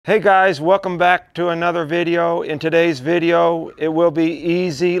Hey guys, welcome back to another video. In today's video, it will be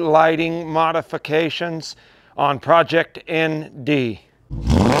easy lighting modifications on Project ND.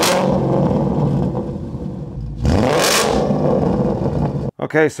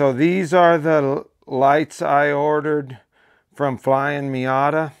 Okay, so these are the lights I ordered from Flying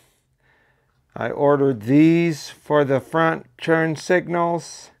Miata. I ordered these for the front turn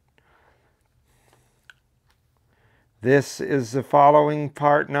signals. This is the following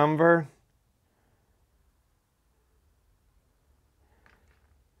part number.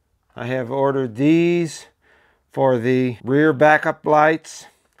 I have ordered these for the rear backup lights.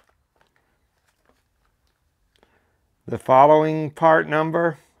 The following part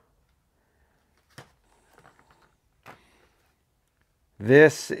number.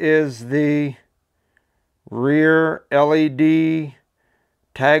 This is the rear LED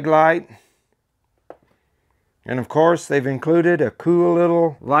tag light. And of course, they've included a cool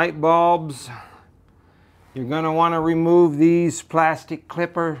little light bulbs. You're going to want to remove these plastic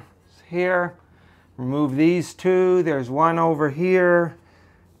clippers here. Remove these two. There's one over here.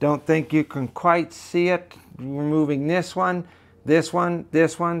 Don't think you can quite see it. Removing this one, this one,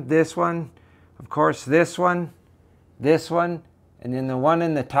 this one, this one. Of course, this one, and then the one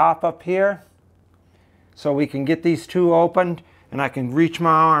in the top up here. So we can get these two opened and I can reach my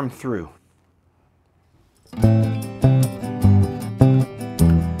arm through.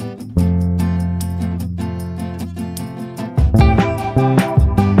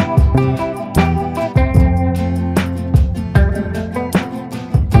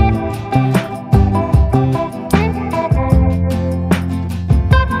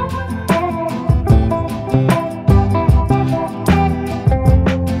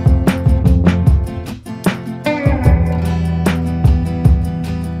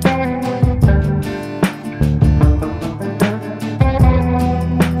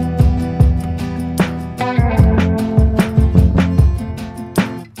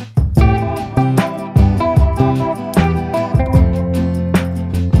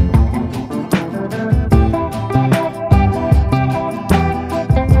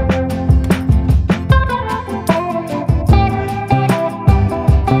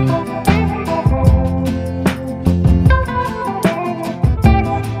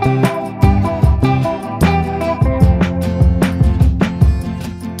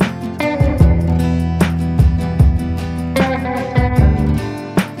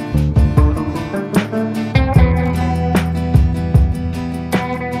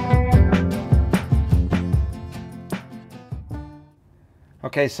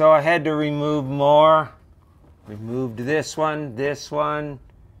 Okay, so I had to remove more. Removed this one,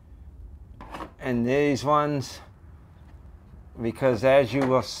 and these ones, because as you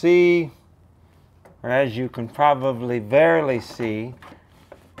will see, or as you can probably barely see,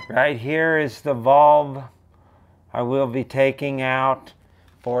 right here is the valve I will be taking out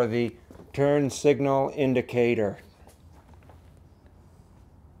for the turn signal indicator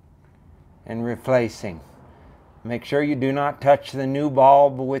and replacing. Make sure you do not touch the new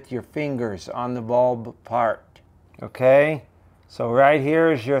bulb with your fingers on the bulb part. Okay, so right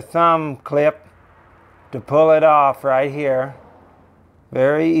here is your thumb clip to pull it off right here.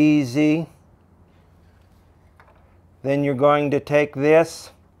 Very easy. Then you're going to take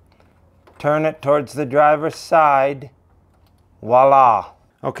this, turn it towards the driver's side. Voila.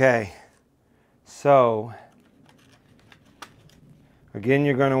 Okay, so again,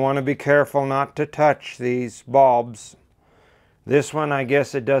 you're going to want to be careful not to touch these bulbs. This one, I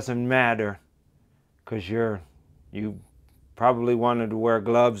guess it doesn't matter because you probably wanted to wear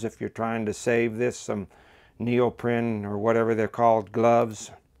gloves if you're trying to save this, some neoprene or whatever they're called, gloves.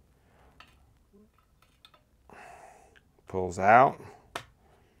 Pulls out.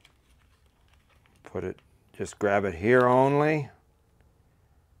 Put it, just grab it here only.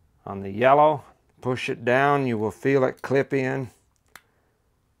 On the yellow, push it down, you will feel it clip in.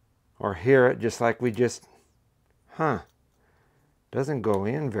 Or hear it just like we just, doesn't go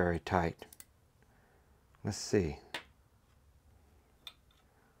in very tight. Let's see.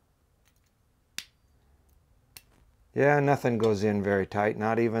 Yeah, nothing goes in very tight,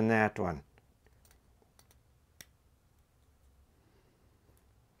 not even that one.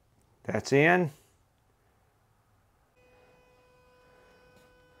 That's in.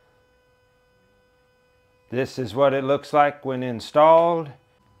 This is what it looks like when installed.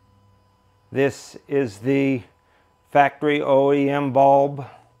 This is the factory OEM bulb.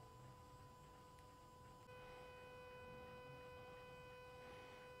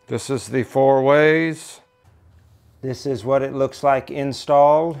 This is the 4 ways. This is what it looks like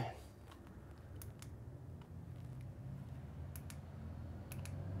installed.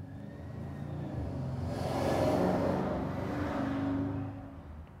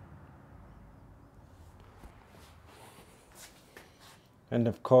 And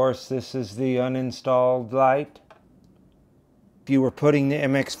of course, this is the uninstalled light. If you were putting the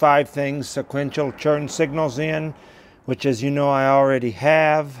MX5 things sequential turn signals in, which as you know I already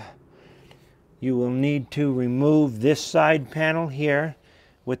have, you will need to remove this side panel here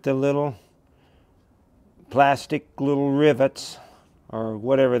with the little plastic little rivets, or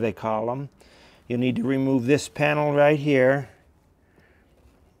whatever they call them. You'll need to remove this panel right here,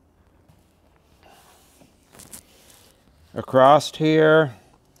 across here,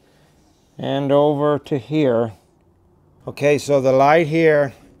 and over to here. Okay, so the light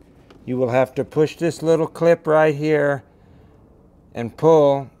here, you will have to push this little clip right here and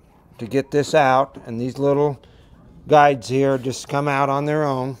pull to get this out, and these little guides here just come out on their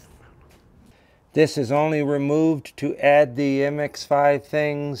own. This is only removed to add the MX5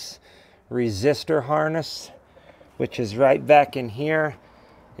 things resistor harness, which is right back in here.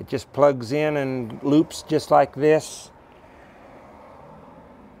 It just plugs in and loops just like this,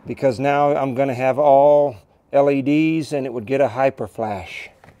 because now I'm going to have all LEDs and it would get a hyper flash.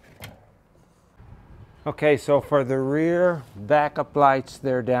 Okay, so for the rear backup lights,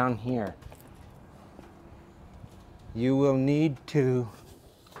 they're down here. You will need to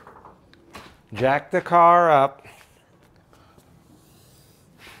jack the car up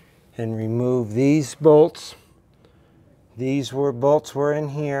and remove these bolts. These bolts were in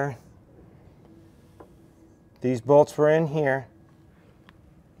here. These bolts were in here.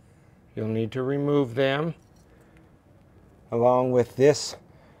 You'll need to remove them, along with this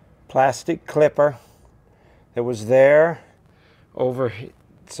plastic clipper that was there over.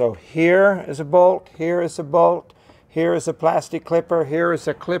 So here is a bolt, here is a bolt, here is a plastic clipper, here is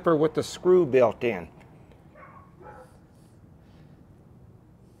a clipper with the screw built in.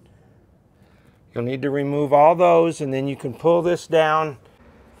 You'll need to remove all those, and then you can pull this down.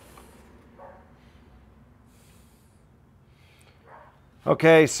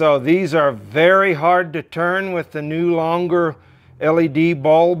 Okay, so these are very hard to turn with the new longer LED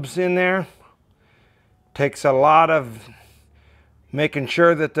bulbs in there. Takes a lot of making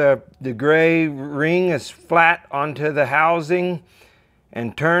sure that the gray ring is flat onto the housing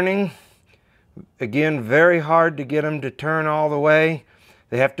and turning. Again, very hard to get them to turn all the way.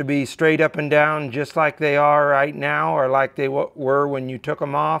 They have to be straight up and down just like they are right now, or like they were when you took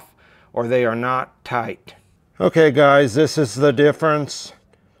them off, or they are not tight. Okay guys, this is the difference.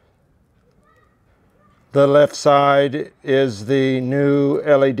 The left side is the new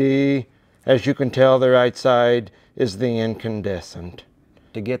LED. As you can tell, the right side is the incandescent.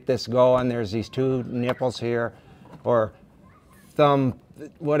 To get this going, there's these two nipples here, or thumb,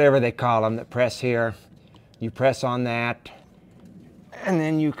 whatever they call them, that press here. You press on that, and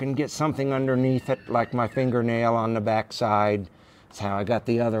then you can get something underneath it, like my fingernail on the back side. That's how I got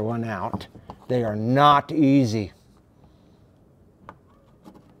the other one out. They are not easy.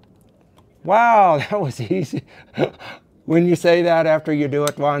 Wow, that was easy. When you say that after you do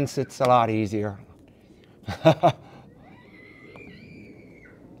it once, it's a lot easier.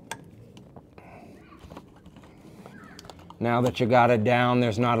 Now that you got it down,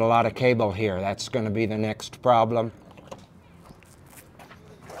 there's not a lot of cable here. That's going to be the next problem.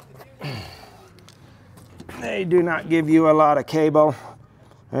 They do not give you a lot of cable.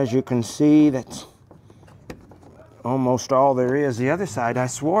 As you can see, that's almost all there is. The other side, I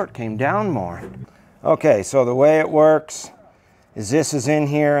swore it came down more. Okay, so the way it works is this is in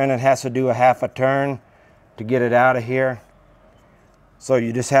here and it has to do a half a turn to get it out of here. So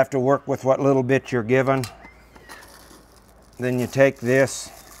you just have to work with what little bit you're given. Then you take this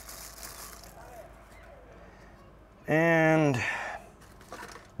and,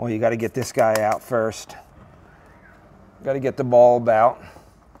 well, you got to get this guy out first. Got to get the bulb out.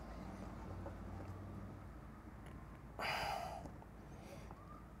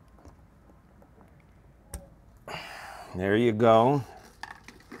 There you go.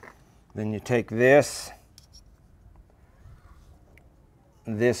 Then you take this.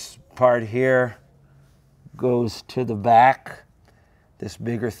 This part here goes to the back. This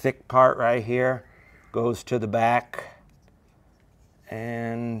bigger thick part right here goes to the back.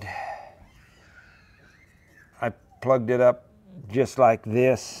 And I plugged it up just like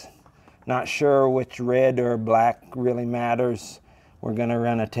this. Not sure which red or black really matters. We're going to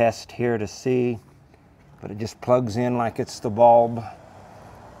run a test here to see. But it just plugs in like it's the bulb.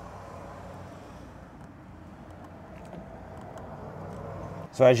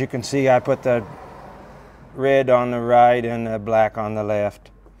 So as you can see, I put the red on the right and the black on the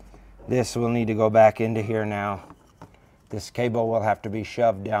left. This will need to go back into here now. This cable will have to be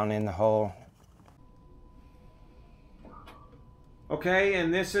shoved down in the hole. Okay,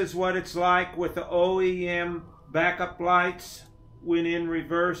 and this is what it's like with the OEM backup lights. when in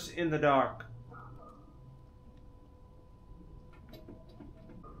reverse in the dark.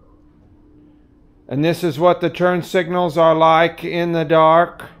 And this is what the turn signals are like in the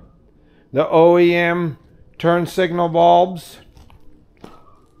dark. The OEM turn signal bulbs.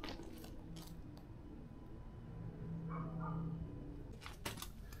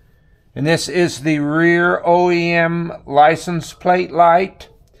 And this is the rear OEM license plate light.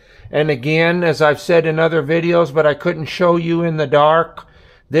 And again, as I've said in other videos, but I couldn't show you in the dark,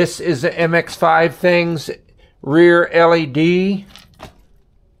 this is the MX5things rear LED.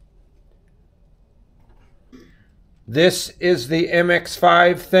 This is the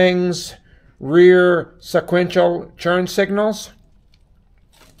MX5things rear sequential turn signals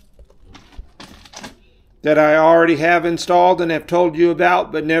that I already have installed and have told you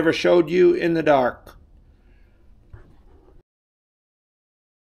about but never showed you in the dark.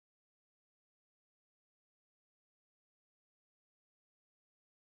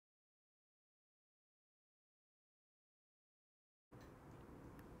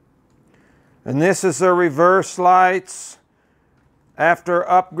 And this is the reverse lights after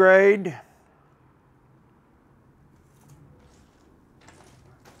upgrade.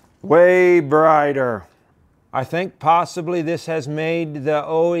 Way brighter. I think possibly this has made the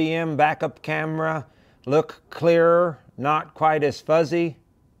OEM backup camera look clearer, not quite as fuzzy.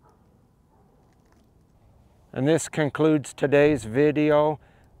 And this concludes today's video.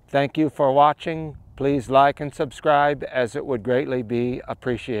 Thank you for watching. Please like and subscribe, as it would greatly be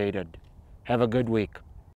appreciated. Have a good week.